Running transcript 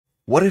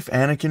What if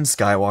Anakin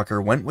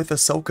Skywalker went with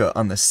Ahsoka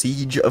on the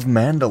Siege of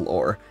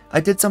Mandalore? I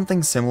did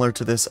something similar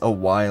to this a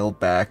while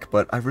back,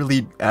 but I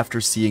really,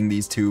 after seeing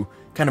these two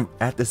kind of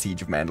at the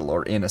Siege of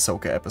Mandalore in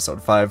Ahsoka Episode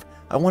 5,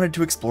 I wanted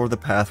to explore the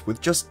path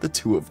with just the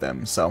two of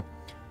them, so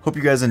hope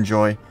you guys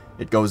enjoy.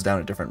 It goes down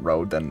a different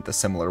road than the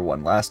similar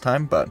one last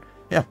time, but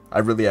yeah, I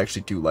really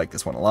actually do like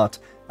this one a lot.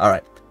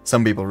 Alright,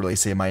 some people really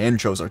say my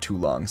intros are too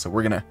long, so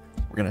we're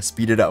gonna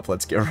speed it up.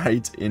 Let's get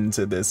right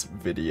into this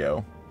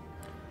video.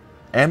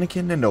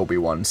 Anakin and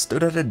Obi-Wan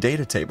stood at a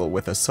data table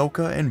with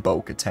Ahsoka and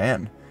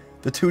Bo-Katan.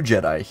 The two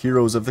Jedi,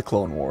 heroes of the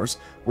Clone Wars,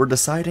 were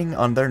deciding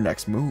on their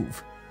next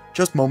move.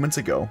 Just moments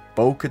ago,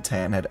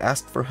 Bo-Katan had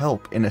asked for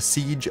help in a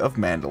siege of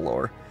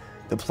Mandalore.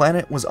 The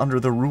planet was under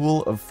the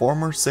rule of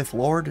former Sith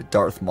Lord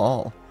Darth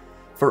Maul.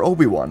 For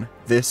Obi-Wan,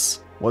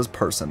 this was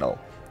personal.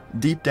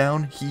 Deep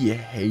down, he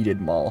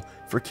hated Maul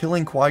for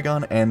killing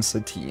Qui-Gon and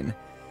Satine,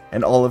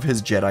 and all of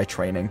his Jedi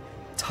training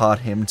taught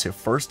him to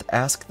first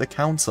ask the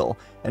Council,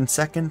 and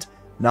second,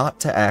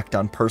 not to act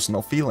on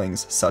personal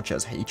feelings such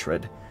as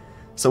hatred.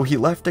 So he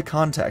left to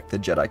contact the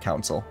Jedi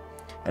Council,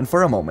 and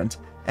for a moment,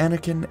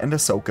 Anakin and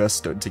Ahsoka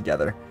stood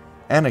together.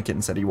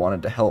 Anakin said he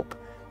wanted to help,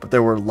 but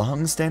there were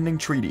long-standing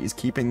treaties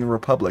keeping the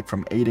Republic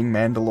from aiding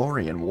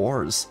Mandalorian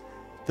wars.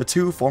 The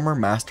two former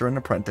master and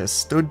apprentice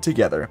stood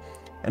together,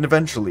 and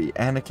eventually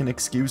Anakin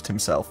excused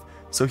himself,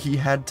 so he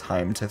had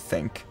time to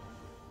think.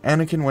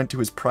 Anakin went to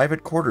his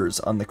private quarters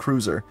on the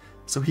cruiser,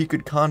 so he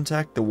could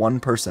contact the one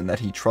person that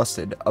he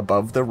trusted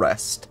above the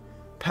rest,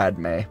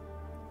 Padme.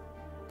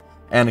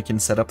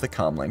 Anakin set up the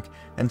comlink,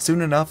 and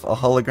soon enough a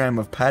hologram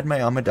of Padme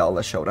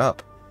Amidala showed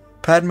up.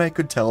 Padme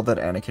could tell that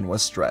Anakin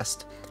was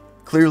stressed.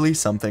 Clearly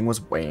something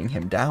was weighing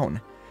him down,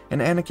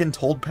 and Anakin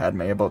told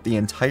Padme about the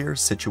entire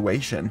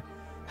situation,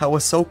 how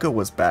Ahsoka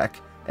was back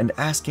and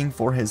asking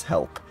for his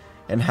help,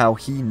 and how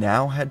he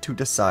now had to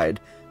decide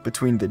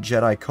between the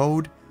Jedi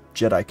Code,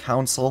 Jedi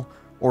Council,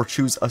 or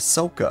choose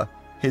Ahsoka,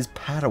 his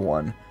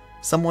Padawan,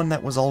 someone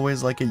that was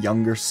always like a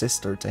younger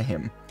sister to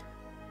him.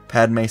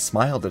 Padme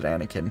smiled at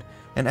Anakin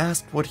and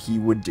asked what he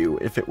would do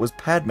if it was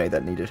Padme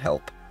that needed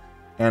help.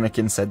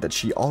 Anakin said that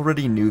she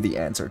already knew the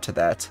answer to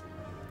that.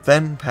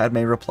 Then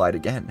Padme replied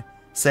again,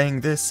 saying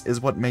this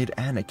is what made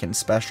Anakin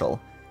special.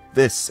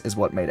 This is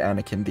what made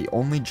Anakin the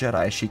only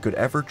Jedi she could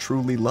ever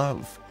truly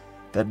love.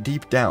 That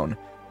deep down,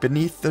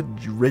 beneath the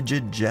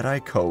rigid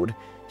Jedi code,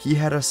 he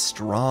had a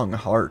strong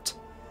heart.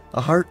 A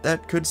heart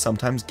that could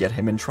sometimes get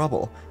him in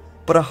trouble,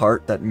 but a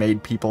heart that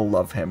made people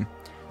love him,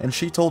 and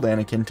she told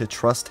Anakin to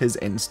trust his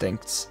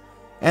instincts.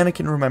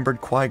 Anakin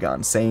remembered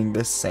Qui-Gon saying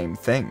this same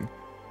thing.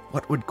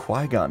 What would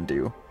Qui-Gon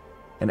do?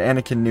 And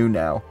Anakin knew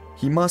now,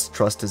 he must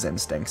trust his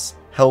instincts,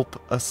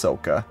 help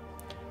Ahsoka.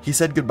 He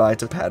said goodbye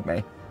to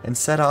Padme, and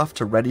set off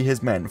to ready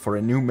his men for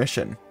a new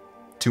mission,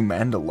 to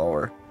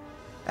Mandalore.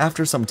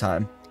 After some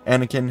time,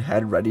 Anakin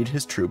had readied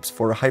his troops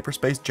for a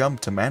hyperspace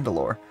jump to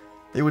Mandalore.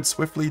 They would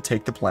swiftly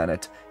take the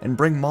planet and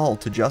bring Maul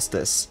to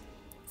justice.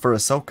 For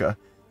Ahsoka,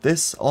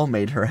 this all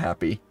made her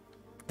happy.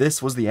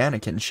 This was the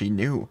Anakin she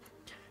knew,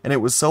 and it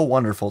was so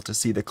wonderful to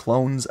see the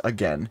clones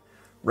again.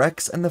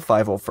 Rex and the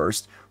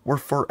 501st were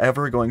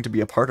forever going to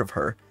be a part of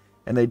her,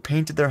 and they'd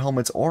painted their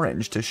helmets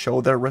orange to show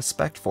their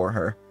respect for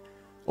her.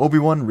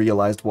 Obi-Wan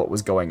realized what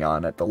was going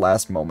on at the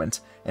last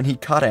moment, and he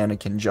caught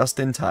Anakin just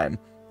in time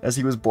as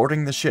he was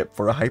boarding the ship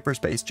for a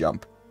hyperspace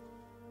jump.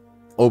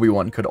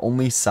 Obi-Wan could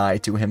only sigh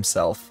to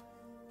himself.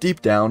 Deep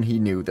down, he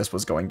knew this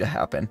was going to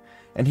happen,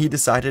 and he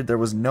decided there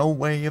was no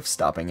way of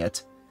stopping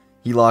it.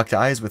 He locked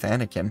eyes with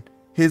Anakin,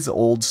 his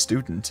old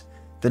student,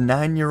 the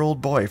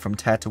 9-year-old boy from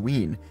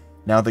Tatooine,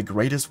 now the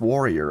greatest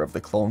warrior of the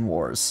Clone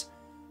Wars.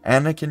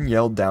 Anakin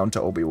yelled down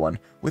to Obi-Wan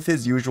with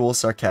his usual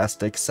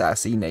sarcastic,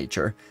 sassy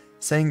nature,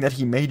 saying that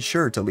he made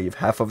sure to leave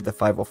half of the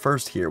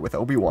 501st here with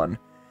Obi-Wan.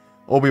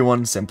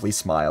 Obi-Wan simply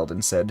smiled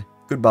and said,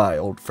 "Goodbye,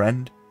 old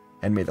friend,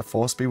 and may the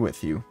Force be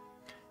with you."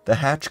 The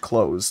hatch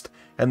closed,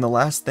 and the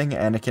last thing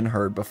Anakin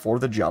heard before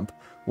the jump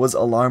was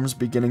alarms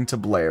beginning to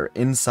blare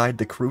inside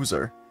the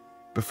cruiser.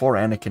 Before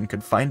Anakin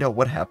could find out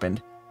what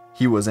happened,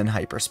 he was in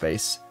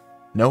hyperspace.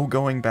 No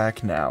going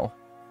back now.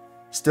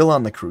 Still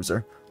on the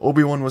cruiser,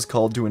 Obi-Wan was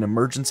called to an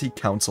emergency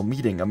council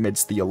meeting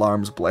amidst the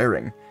alarms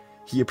blaring.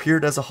 He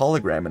appeared as a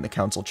hologram in the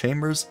council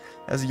chambers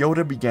as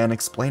Yoda began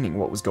explaining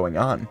what was going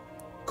on.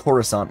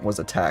 Coruscant was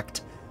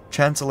attacked.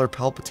 Chancellor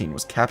Palpatine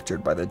was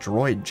captured by the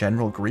droid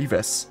General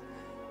Grievous.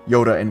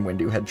 Yoda and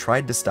Windu had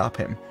tried to stop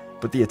him,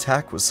 but the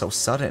attack was so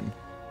sudden.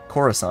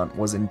 Coruscant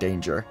was in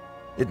danger.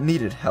 It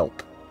needed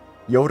help.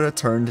 Yoda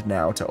turned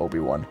now to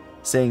Obi-Wan,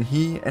 saying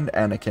he and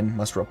Anakin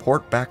must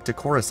report back to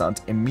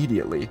Coruscant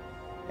immediately.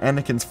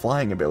 Anakin's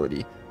flying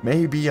ability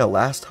may be a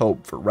last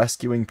hope for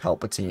rescuing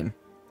Palpatine.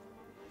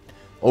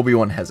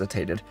 Obi-Wan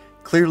hesitated,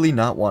 clearly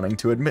not wanting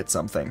to admit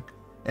something,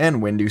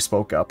 and Windu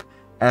spoke up,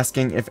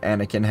 asking if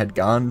Anakin had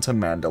gone to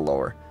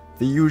Mandalore.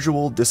 The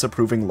usual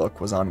disapproving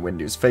look was on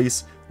Windu's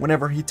face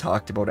whenever he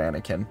talked about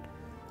Anakin.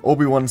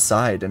 Obi-Wan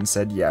sighed and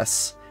said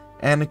yes.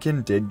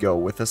 Anakin did go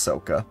with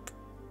Ahsoka.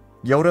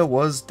 Yoda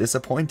was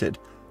disappointed,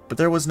 but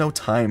there was no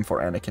time for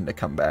Anakin to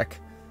come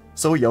back.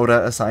 so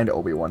Yoda assigned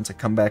Obi-Wan to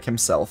come back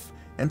himself,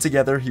 and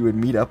together he would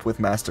meet up with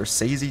Master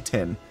Sazy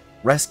Tin,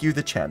 rescue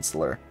the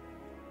Chancellor.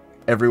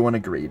 Everyone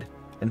agreed,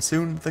 and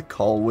soon the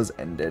call was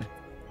ended.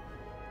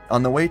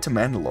 On the way to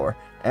Mandalore,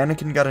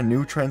 Anakin got a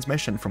new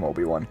transmission from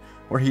Obi-Wan,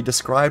 where he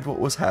described what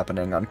was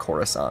happening on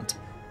Coruscant.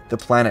 The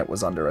planet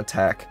was under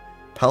attack.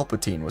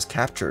 Palpatine was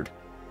captured.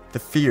 The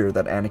fear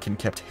that Anakin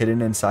kept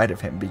hidden inside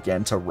of him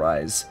began to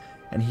rise,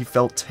 and he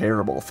felt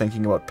terrible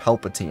thinking about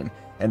Palpatine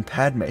and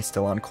Padme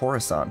still on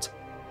Coruscant.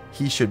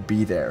 He should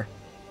be there,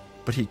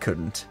 but he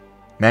couldn't.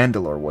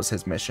 Mandalore was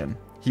his mission.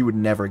 He would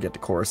never get to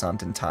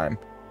Coruscant in time.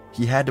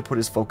 He had to put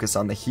his focus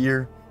on the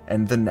here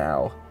and the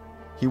now.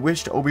 He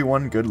wished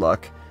Obi-Wan good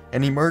luck,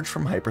 and emerged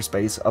from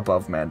hyperspace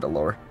above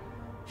Mandalore.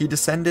 He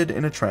descended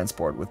in a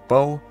transport with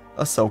Bo,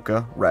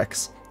 Ahsoka,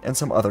 Rex, and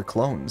some other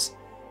clones,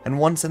 and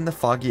once in the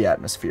foggy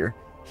atmosphere,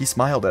 he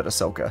smiled at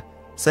Ahsoka,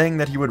 saying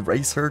that he would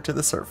race her to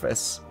the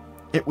surface.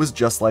 It was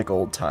just like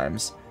old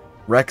times.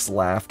 Rex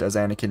laughed as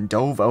Anakin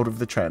dove out of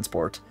the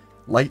transport,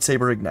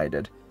 lightsaber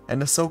ignited,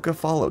 and Ahsoka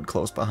followed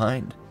close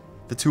behind.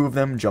 The two of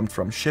them jumped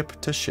from ship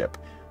to ship,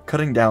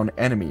 cutting down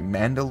enemy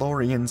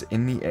Mandalorians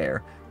in the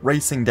air,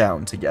 racing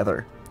down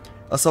together.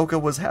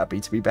 Ahsoka was happy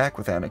to be back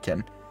with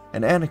Anakin,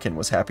 and Anakin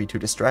was happy to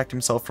distract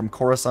himself from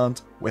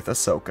Coruscant with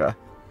Ahsoka.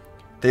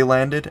 They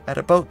landed at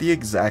about the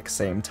exact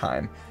same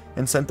time,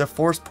 and sent a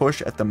force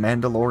push at the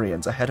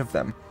Mandalorians ahead of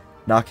them,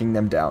 knocking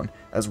them down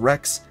as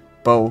Rex,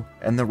 Bo,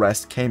 and the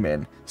rest came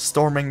in,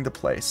 storming the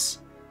place.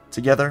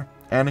 Together,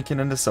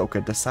 Anakin and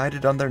Ahsoka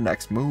decided on their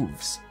next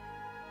moves.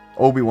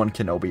 Obi-Wan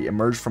Kenobi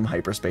emerged from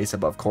hyperspace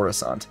above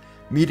Coruscant,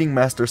 meeting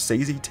Master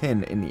Sazy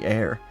Tin in the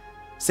air.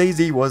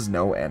 Sazy was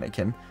no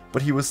Anakin,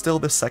 but he was still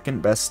the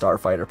second best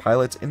starfighter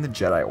pilot in the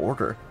Jedi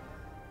Order.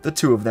 The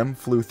two of them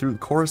flew through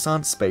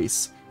Coruscant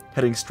space,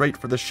 heading straight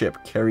for the ship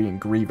carrying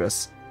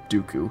Grievous,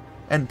 Dooku,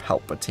 and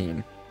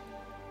Palpatine.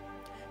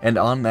 And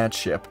on that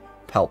ship,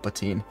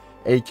 Palpatine,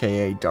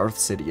 aka Darth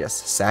Sidious,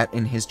 sat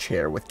in his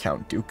chair with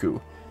Count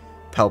Dooku.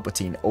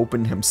 Palpatine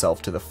opened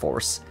himself to the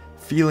Force,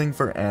 feeling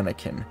for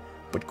Anakin,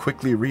 but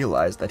quickly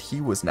realized that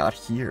he was not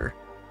here.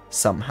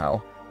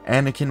 Somehow,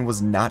 Anakin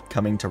was not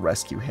coming to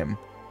rescue him.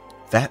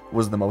 That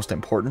was the most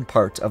important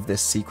part of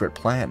this secret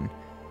plan.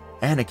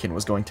 Anakin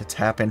was going to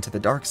tap into the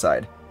dark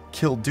side,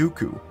 kill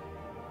Dooku.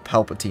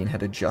 Palpatine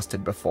had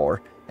adjusted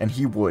before, and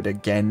he would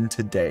again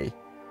today.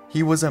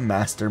 He was a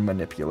master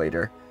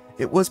manipulator.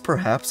 It was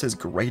perhaps his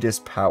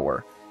greatest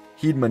power.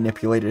 He'd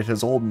manipulated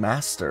his old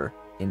master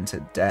into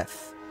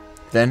death.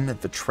 Then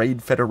the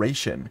Trade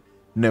Federation,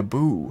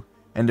 Naboo,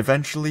 and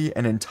eventually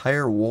an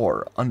entire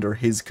war under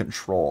his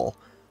control,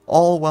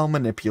 all while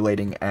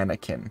manipulating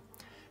Anakin.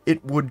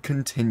 It would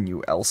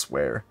continue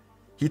elsewhere.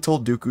 He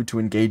told Dooku to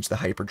engage the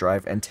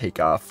hyperdrive and take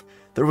off.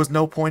 There was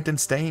no point in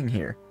staying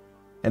here.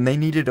 And they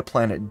needed a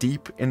planet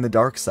deep in the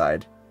dark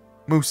side,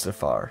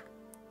 Mustafar.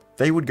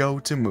 They would go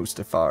to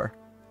Mustafar,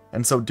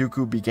 and so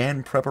Dooku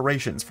began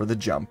preparations for the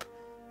jump.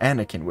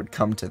 Anakin would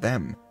come to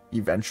them,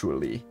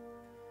 eventually.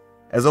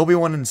 As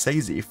Obi-Wan and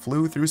Sazy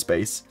flew through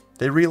space,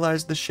 they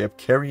realized the ship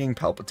carrying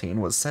Palpatine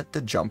was set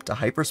to jump to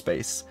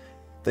hyperspace.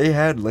 They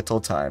had little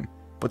time,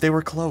 but they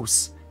were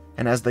close,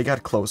 and as they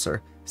got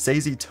closer,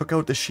 Sazy took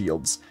out the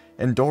shields,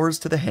 and doors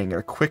to the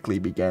hangar quickly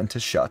began to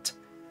shut.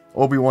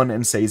 Obi-Wan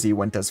and Sazy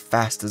went as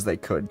fast as they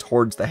could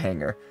towards the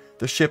hangar.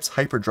 The ship's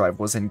hyperdrive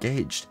was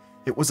engaged.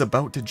 It was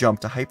about to jump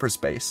to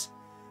hyperspace.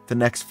 The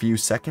next few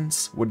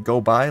seconds would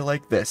go by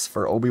like this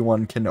for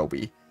Obi-Wan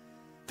Kenobi.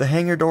 The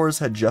hangar doors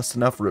had just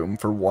enough room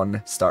for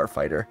one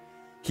starfighter.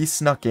 He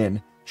snuck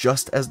in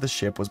just as the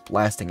ship was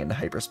blasting into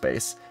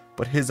hyperspace,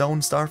 but his own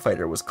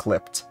starfighter was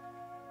clipped.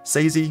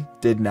 Sazy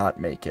did not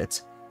make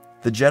it.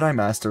 The Jedi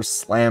Master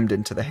slammed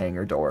into the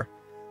hangar door.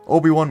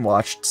 Obi-Wan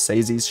watched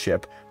Sazy's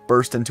ship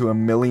burst into a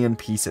million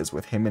pieces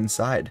with him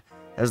inside,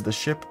 as the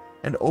ship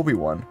and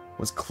Obi-Wan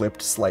was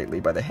clipped slightly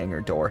by the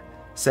hangar door,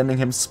 sending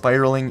him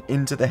spiraling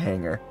into the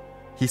hangar.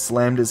 He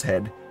slammed his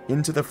head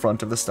into the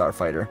front of the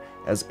starfighter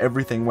as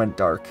everything went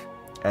dark,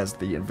 as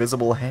the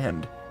invisible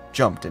hand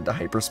jumped into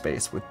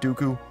hyperspace with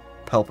Dooku,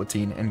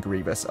 Palpatine, and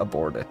Grievous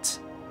aboard it.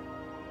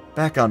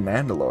 Back on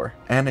Mandalore,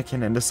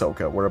 Anakin and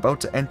Ahsoka were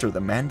about to enter the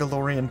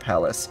Mandalorian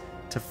palace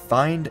to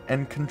find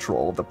and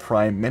control the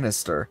Prime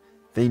Minister.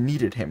 They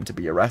needed him to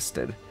be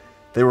arrested.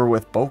 They were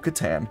with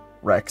Bo-Katan,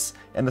 Rex,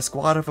 and a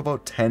squad of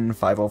about 10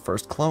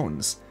 501st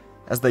clones.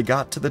 As they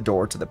got to the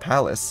door to the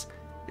palace,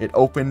 it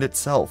opened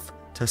itself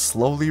to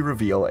slowly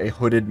reveal a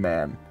hooded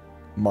man,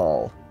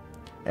 Maul.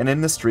 And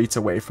in the streets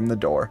away from the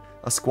door,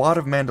 a squad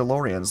of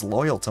Mandalorians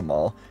loyal to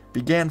Maul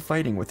began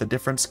fighting with a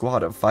different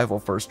squad of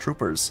 501st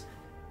troopers.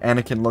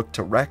 Anakin looked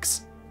to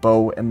Rex,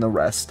 Bo, and the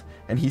rest,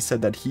 and he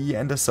said that he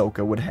and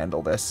Ahsoka would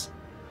handle this.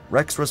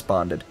 Rex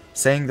responded,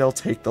 saying they'll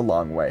take the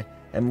long way,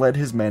 and led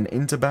his men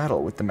into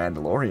battle with the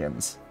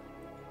Mandalorians.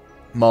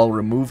 Maul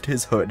removed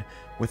his hood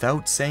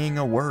without saying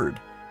a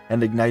word,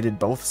 and ignited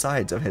both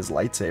sides of his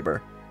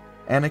lightsaber.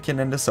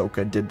 Anakin and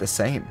Ahsoka did the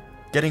same,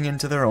 getting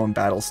into their own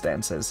battle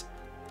stances.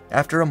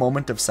 After a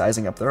moment of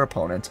sizing up their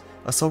opponent,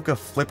 Ahsoka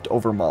flipped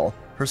over Maul,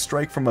 her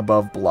strike from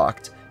above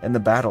blocked, and the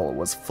battle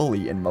was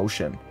fully in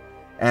motion.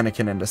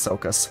 Anakin and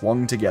Ahsoka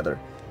swung together,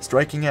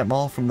 striking at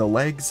Maul from the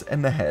legs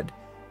and the head,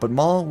 but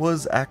Maul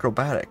was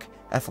acrobatic,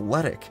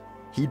 athletic.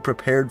 He'd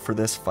prepared for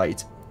this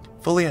fight,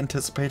 fully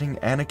anticipating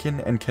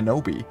Anakin and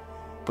Kenobi,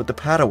 but the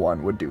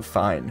Padawan would do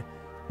fine.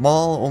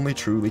 Maul only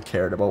truly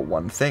cared about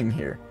one thing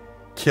here: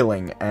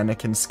 killing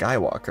Anakin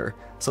Skywalker,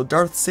 so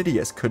Darth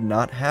Sidious could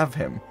not have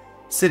him.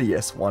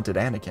 Sidious wanted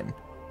Anakin,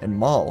 and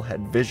Maul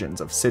had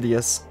visions of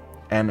Sidious,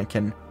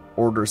 Anakin,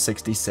 Order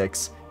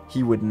 66.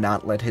 He would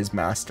not let his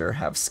master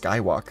have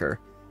Skywalker,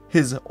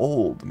 his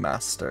old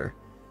master,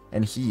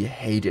 and he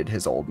hated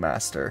his old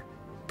master,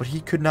 but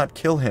he could not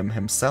kill him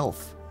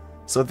himself.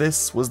 So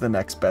this was the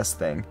next best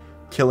thing,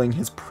 killing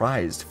his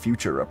prized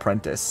future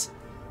apprentice.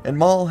 And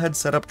Maul had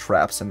set up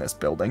traps in this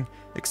building,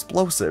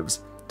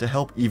 explosives, to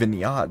help even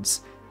the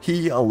odds.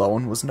 He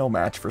alone was no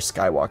match for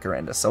Skywalker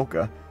and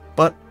Ahsoka,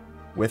 but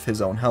with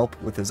his own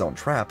help, with his own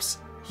traps,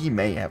 he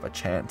may have a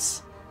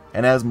chance.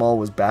 And as Maul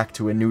was back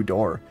to a new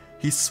door,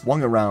 he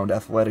swung around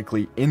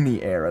athletically in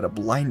the air at a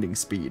blinding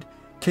speed,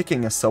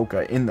 kicking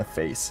Ahsoka in the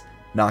face,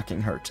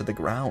 knocking her to the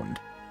ground.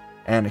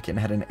 Anakin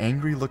had an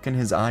angry look in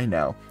his eye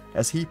now,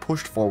 as he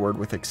pushed forward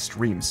with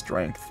extreme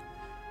strength.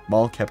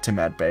 Maul kept him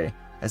at bay,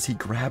 as he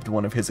grabbed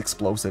one of his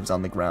explosives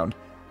on the ground,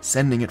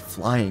 sending it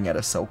flying at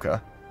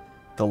Ahsoka.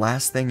 The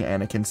last thing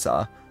Anakin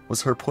saw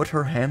was her put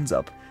her hands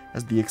up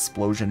as the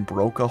explosion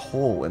broke a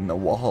hole in the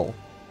wall.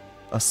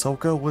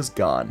 Ahsoka was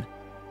gone.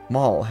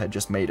 Maul had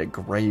just made a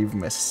grave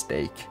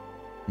mistake.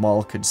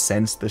 Maul could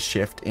sense the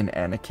shift in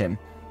Anakin.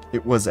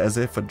 It was as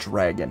if a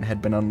dragon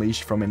had been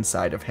unleashed from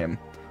inside of him.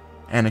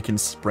 Anakin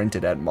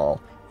sprinted at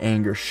Maul,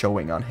 anger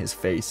showing on his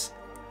face.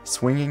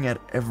 Swinging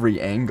at every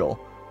angle,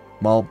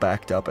 Maul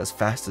backed up as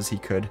fast as he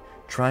could,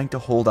 trying to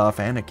hold off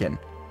Anakin.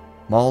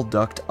 Maul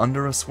ducked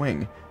under a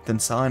swing, then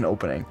saw an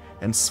opening,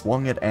 and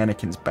swung at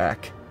Anakin's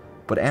back.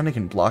 But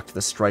Anakin blocked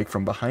the strike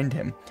from behind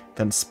him,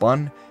 then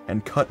spun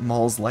and cut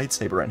Maul's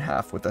lightsaber in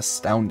half with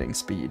astounding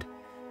speed.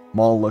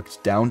 Maul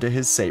looked down to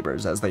his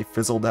sabers as they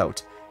fizzled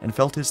out, and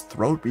felt his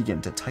throat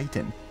begin to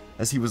tighten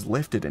as he was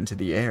lifted into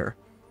the air.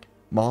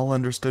 Maul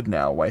understood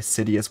now why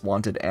Sidious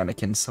wanted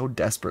Anakin so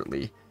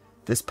desperately.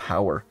 This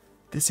power,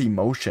 this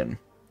emotion.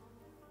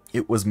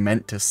 It was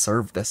meant to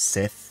serve the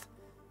Sith.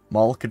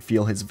 Maul could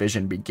feel his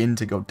vision begin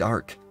to go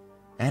dark.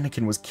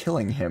 Anakin was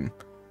killing him.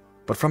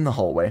 But from the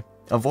hallway,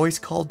 a voice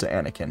called to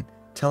Anakin,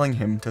 telling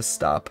him to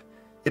stop.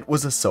 It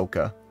was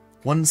Ahsoka.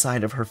 One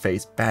side of her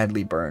face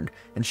badly burned,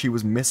 and she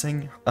was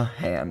missing a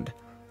hand.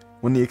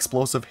 When the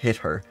explosive hit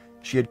her,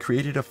 she had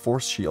created a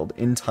force shield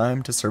in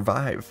time to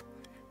survive.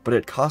 But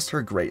it cost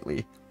her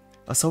greatly.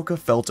 Ahsoka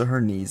fell to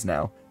her knees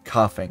now,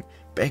 coughing,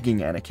 begging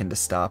Anakin to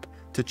stop,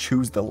 to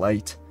choose the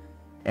light.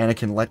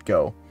 Anakin let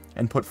go,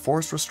 and put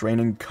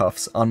force-restraining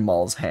cuffs on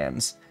Maul's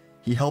hands.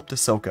 He helped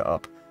Ahsoka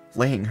up,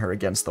 laying her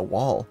against the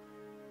wall.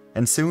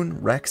 And soon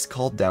Rex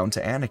called down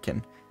to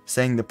Anakin,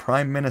 saying the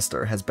Prime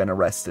Minister has been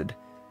arrested.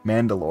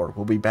 Mandalore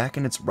will be back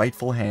in its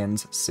rightful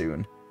hands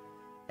soon.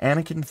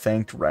 Anakin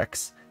thanked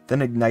Rex,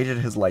 then ignited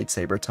his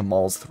lightsaber to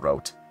Maul's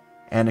throat.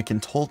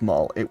 Anakin told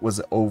Maul it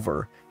was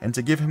over, and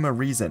to give him a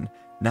reason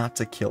not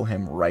to kill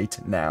him right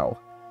now.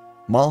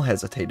 Maul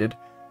hesitated,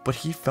 but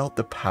he felt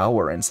the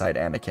power inside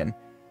Anakin.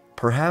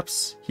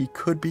 Perhaps he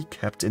could be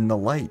kept in the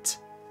light.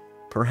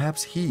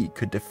 Perhaps he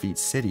could defeat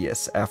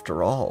Sidious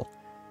after all.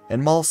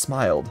 And Maul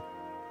smiled,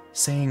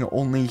 saying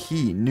only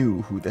he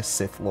knew who the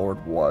Sith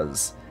Lord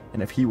was,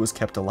 and if he was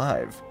kept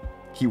alive,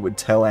 he would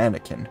tell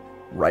Anakin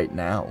right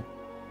now.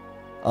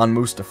 On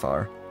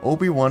Mustafar,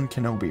 Obi-Wan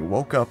Kenobi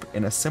woke up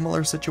in a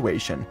similar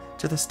situation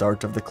to the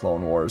start of the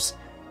Clone Wars.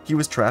 He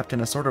was trapped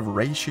in a sort of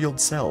ray shield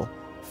cell,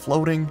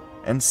 floating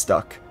and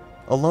stuck,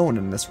 alone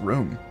in this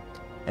room.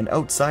 And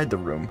outside the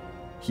room,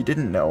 he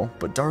didn't know,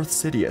 but Darth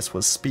Sidious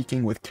was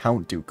speaking with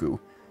Count Dooku.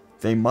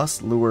 They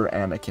must lure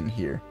Anakin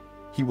here.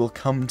 He will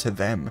come to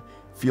them,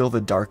 feel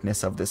the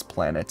darkness of this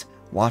planet,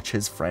 watch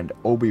his friend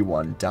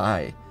Obi-Wan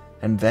die,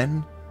 and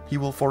then he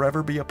will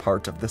forever be a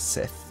part of the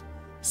Sith.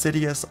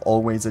 Sidious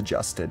always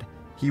adjusted.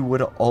 He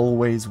would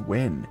always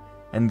win,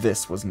 and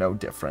this was no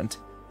different.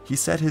 He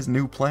set his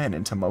new plan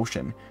into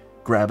motion.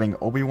 Grabbing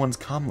Obi-Wan's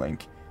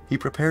comlink, he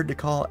prepared to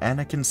call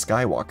Anakin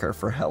Skywalker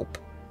for help.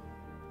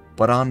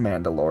 But on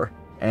Mandalore,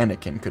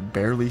 Anakin could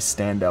barely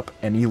stand up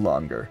any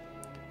longer.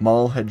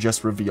 Maul had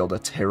just revealed a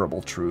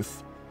terrible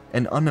truth,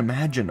 an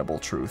unimaginable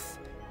truth,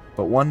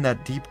 but one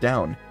that deep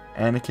down,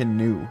 Anakin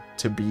knew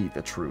to be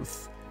the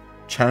truth.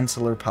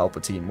 Chancellor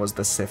Palpatine was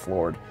the Sith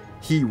Lord.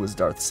 He was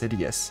Darth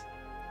Sidious.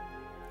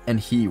 And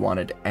he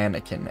wanted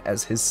Anakin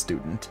as his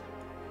student.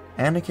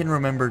 Anakin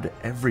remembered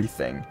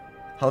everything,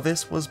 how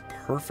this was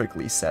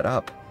perfectly set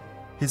up.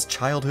 His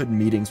childhood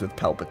meetings with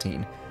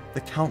Palpatine,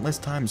 the countless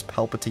times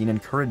Palpatine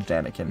encouraged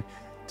Anakin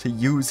to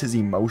use his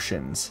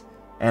emotions,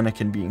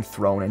 Anakin being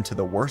thrown into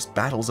the worst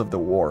battles of the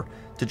war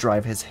to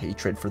drive his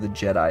hatred for the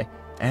Jedi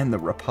and the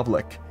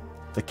Republic,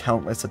 the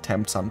countless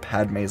attempts on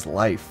Padme's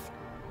life.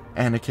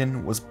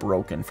 Anakin was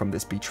broken from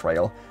this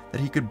betrayal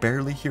that he could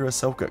barely hear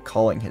Ahsoka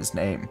calling his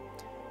name.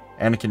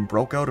 Anakin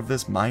broke out of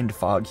this mind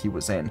fog he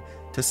was in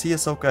to see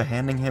Ahsoka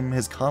handing him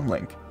his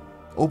comlink.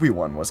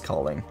 Obi-Wan was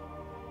calling.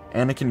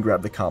 Anakin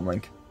grabbed the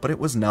comlink, but it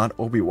was not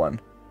Obi-Wan.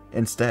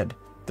 Instead,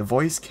 the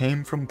voice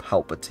came from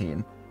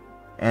Palpatine.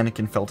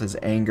 Anakin felt his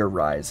anger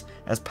rise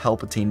as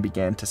Palpatine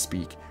began to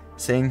speak,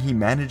 saying he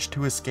managed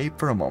to escape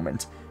for a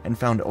moment and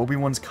found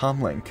Obi-Wan's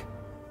comlink.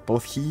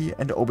 Both he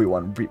and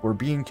Obi-Wan were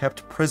being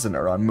kept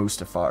prisoner on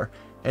Mustafar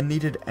and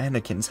needed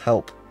Anakin's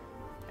help.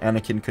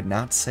 Anakin could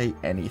not say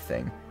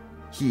anything.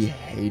 He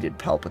hated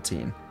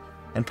Palpatine,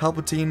 and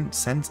Palpatine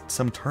sensed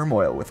some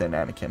turmoil within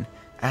Anakin,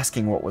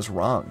 asking what was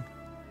wrong.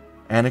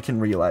 Anakin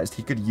realized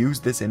he could use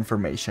this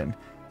information,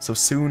 so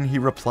soon he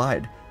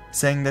replied,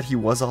 saying that he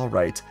was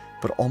alright,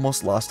 but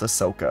almost lost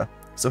Ahsoka,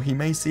 so he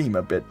may seem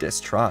a bit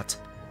distraught.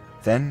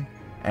 Then,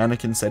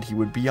 Anakin said he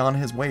would be on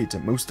his way to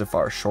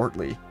Mustafar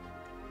shortly.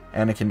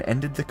 Anakin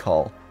ended the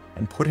call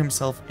and put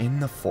himself in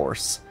the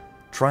Force,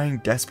 trying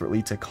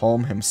desperately to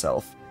calm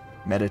himself,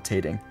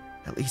 meditating,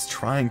 at least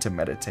trying to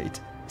meditate,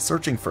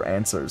 searching for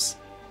answers.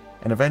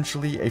 And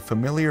eventually a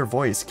familiar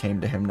voice came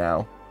to him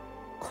now.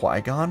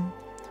 Qui-Gon?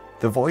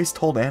 The voice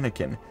told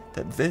Anakin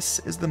that this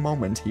is the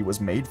moment he was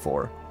made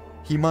for.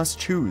 He must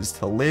choose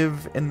to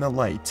live in the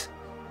light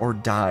or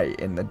die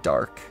in the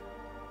dark.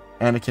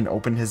 Anakin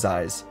opened his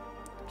eyes.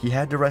 He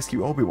had to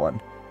rescue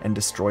Obi-Wan and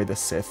destroy the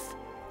Sith.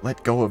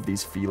 Let go of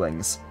these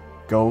feelings.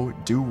 Go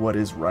do what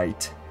is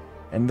right.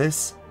 And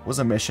this was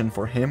a mission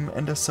for him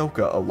and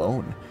Ahsoka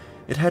alone.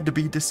 It had to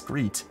be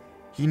discreet.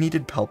 He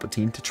needed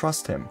Palpatine to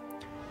trust him.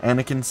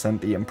 Anakin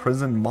sent the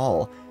imprisoned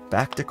Maul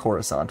back to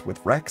Coruscant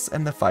with Rex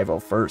and the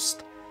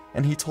 501st,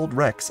 and he told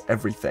Rex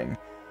everything,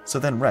 so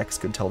then Rex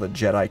could tell the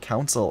Jedi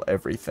Council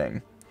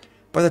everything.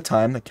 By the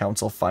time the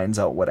Council finds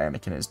out what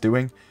Anakin is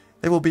doing,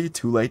 they will be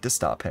too late to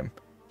stop him.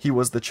 He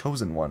was the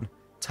chosen one.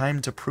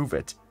 Time to prove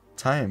it.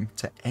 Time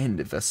to end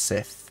the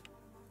Sith.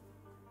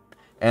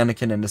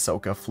 Anakin and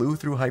Ahsoka flew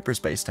through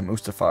hyperspace to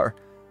Mustafar.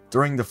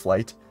 During the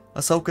flight,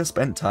 Ahsoka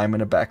spent time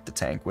in a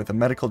bacta-tank with a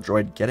medical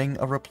droid getting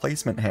a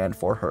replacement hand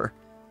for her.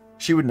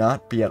 She would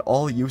not be at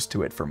all used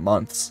to it for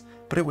months,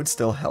 but it would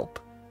still help.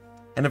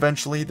 And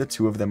eventually the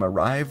two of them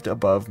arrived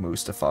above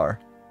Mustafar.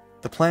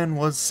 The plan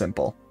was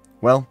simple.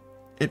 Well,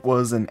 it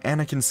was an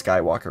Anakin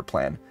Skywalker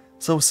plan,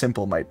 so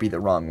simple might be the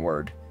wrong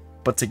word.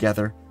 But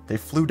together, they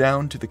flew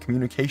down to the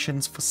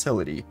communications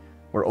facility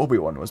where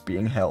Obi-Wan was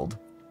being held.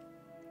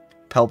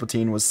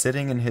 Palpatine was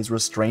sitting in his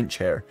restraint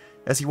chair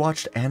as he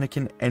watched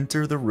Anakin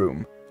enter the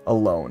room,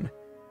 alone.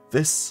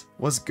 This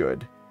was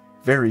good.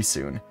 Very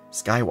soon,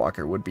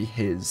 Skywalker would be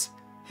his.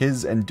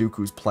 His and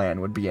Dooku's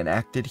plan would be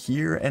enacted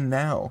here and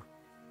now.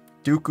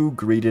 Dooku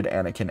greeted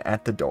Anakin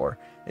at the door,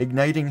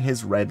 igniting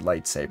his red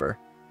lightsaber.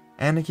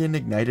 Anakin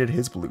ignited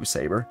his blue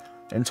saber,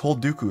 and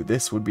told Dooku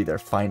this would be their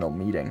final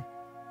meeting.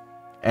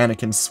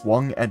 Anakin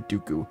swung at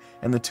Dooku,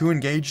 and the two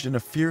engaged in a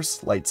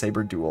fierce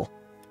lightsaber duel.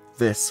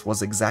 This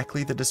was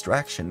exactly the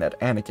distraction that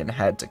Anakin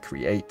had to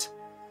create.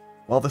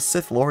 While the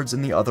Sith Lords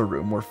in the other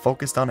room were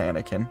focused on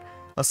Anakin,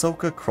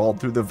 Ahsoka crawled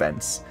through the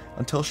vents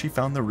until she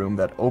found the room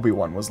that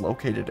Obi-Wan was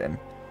located in.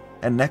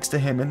 And next to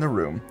him in the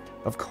room,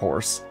 of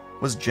course,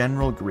 was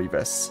General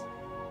Grievous.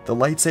 The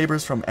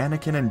lightsabers from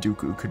Anakin and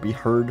Dooku could be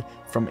heard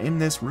from in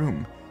this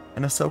room,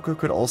 and Ahsoka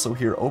could also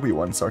hear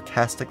Obi-Wan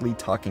sarcastically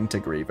talking to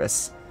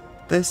Grievous.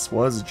 This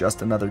was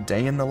just another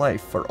day in the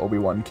life for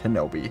Obi-Wan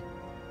Kenobi.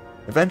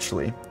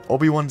 Eventually,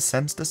 Obi-Wan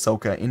sensed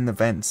Ahsoka in the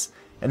vents,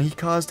 and he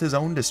caused his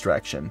own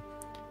distraction.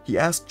 He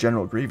asked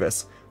General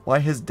Grievous why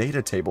his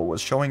data table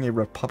was showing a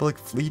Republic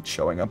fleet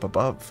showing up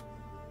above.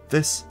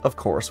 This, of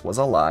course, was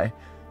a lie,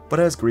 but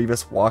as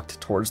Grievous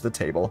walked towards the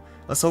table,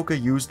 Ahsoka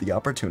used the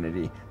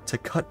opportunity to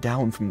cut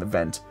down from the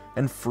vent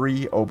and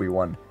free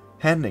Obi-Wan,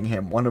 handing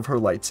him one of her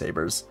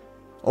lightsabers.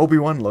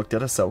 Obi-Wan looked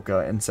at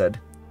Ahsoka and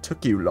said,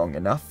 "Took you long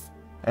enough,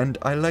 and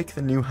I like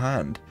the new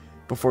hand,"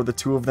 before the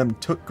two of them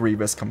took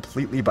Grievous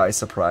completely by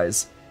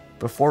surprise.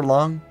 Before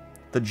long,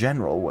 the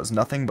general was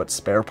nothing but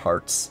spare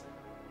parts.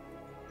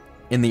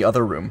 In the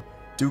other room,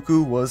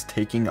 Dooku was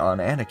taking on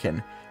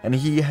Anakin, and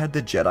he had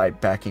the Jedi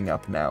backing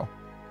up now.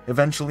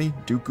 Eventually,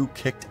 Dooku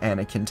kicked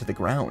Anakin to the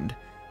ground.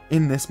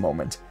 In this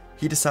moment,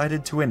 he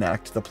decided to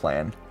enact the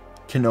plan.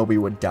 Kenobi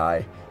would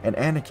die, and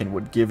Anakin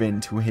would give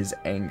in to his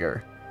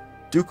anger.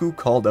 Dooku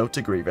called out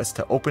to Grievous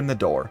to open the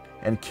door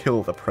and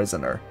kill the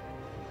prisoner.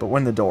 But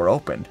when the door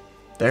opened,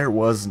 there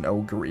was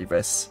no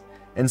Grievous.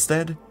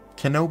 Instead,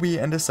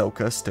 Kenobi and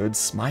Ahsoka stood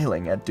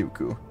smiling at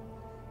Dooku.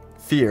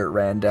 Fear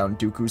ran down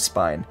Dooku's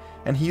spine,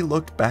 and he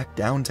looked back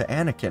down to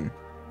Anakin.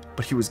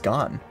 But he was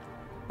gone.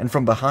 And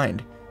from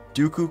behind,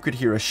 Dooku could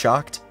hear a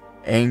shocked,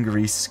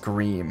 angry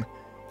scream.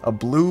 A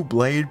blue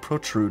blade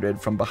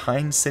protruded from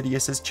behind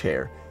Sidious's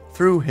chair,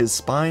 through his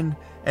spine,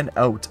 and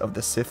out of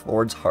the Sith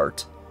Lord's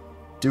heart.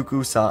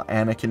 Dooku saw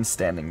Anakin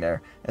standing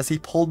there as he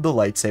pulled the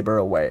lightsaber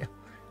away.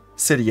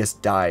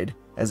 Sidious died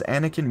as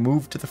Anakin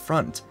moved to the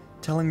front,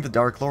 telling the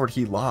Dark Lord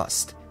he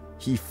lost.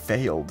 He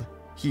failed.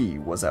 He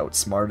was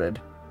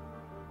outsmarted.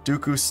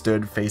 Dooku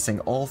stood facing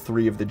all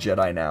three of the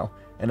Jedi now,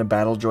 and a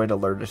battle droid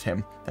alerted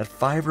him that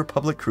 5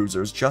 Republic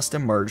cruisers just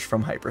emerged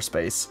from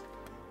hyperspace.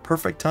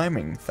 Perfect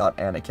timing, thought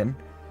Anakin.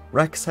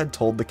 Rex had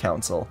told the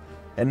Council,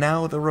 and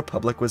now the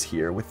Republic was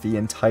here with the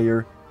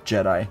entire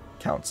Jedi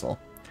Council.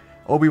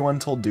 Obi-Wan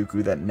told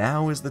Dooku that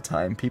now is the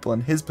time people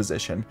in his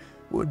position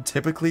would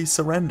typically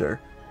surrender.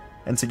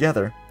 And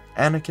together,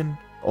 Anakin,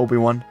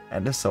 Obi-Wan,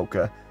 and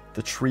Ahsoka,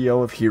 the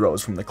trio of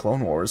heroes from the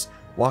Clone Wars,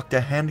 walked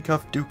a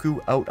handcuffed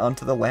Dooku out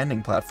onto the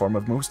landing platform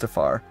of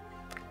Mustafar.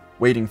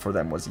 Waiting for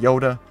them was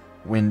Yoda,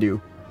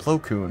 Windu,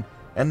 Plo Koon,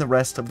 and the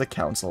rest of the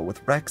Council,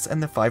 with Rex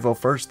and the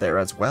 501st there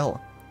as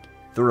well.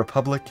 The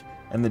Republic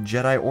and the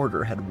Jedi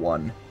Order had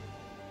won.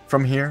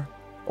 From here,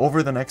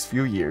 over the next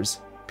few years,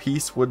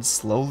 peace would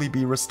slowly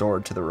be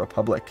restored to the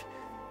Republic.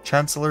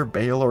 Chancellor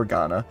Bail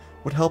Organa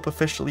would help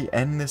officially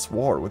end this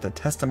war with a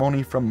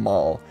testimony from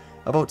Maul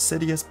about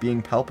Sidious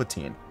being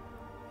Palpatine.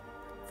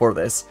 For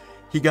this,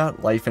 he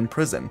got life in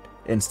prison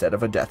instead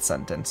of a death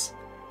sentence.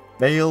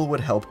 Bail would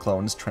help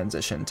clones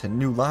transition to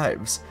new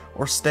lives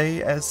or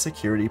stay as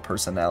security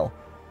personnel.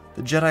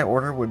 The Jedi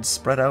Order would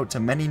spread out to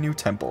many new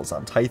temples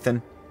on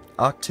Tython,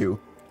 Ahch-To,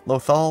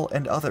 Lothal,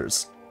 and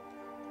others.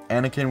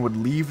 Anakin would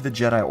leave the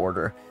Jedi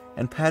Order,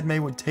 and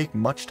Padme would take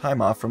much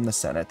time off from the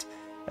Senate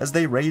as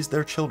they raised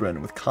their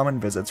children with common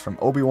visits from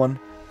Obi-Wan,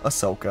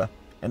 Ahsoka,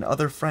 and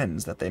other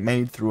friends that they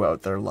made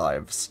throughout their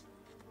lives.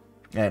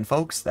 And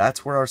folks,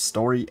 that's where our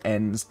story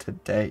ends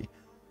today.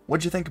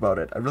 What'd you think about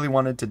it? I really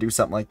wanted to do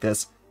something like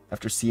this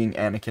after seeing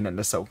Anakin and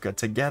Ahsoka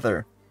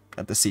together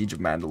at the Siege of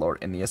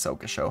Mandalore in the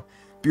Ahsoka show.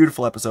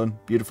 Beautiful episode,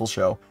 beautiful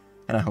show,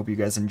 and I hope you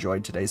guys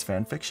enjoyed today's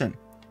fanfiction.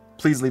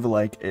 Please leave a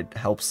like, it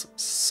helps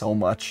so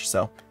much,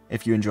 so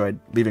if you enjoyed,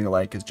 leaving a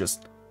like is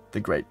just the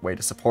great way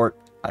to support.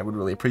 I would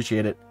really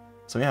appreciate it.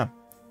 So yeah,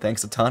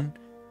 thanks a ton,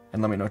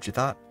 and let me know what you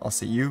thought. I'll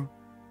see you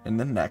in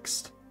the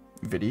next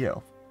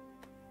video.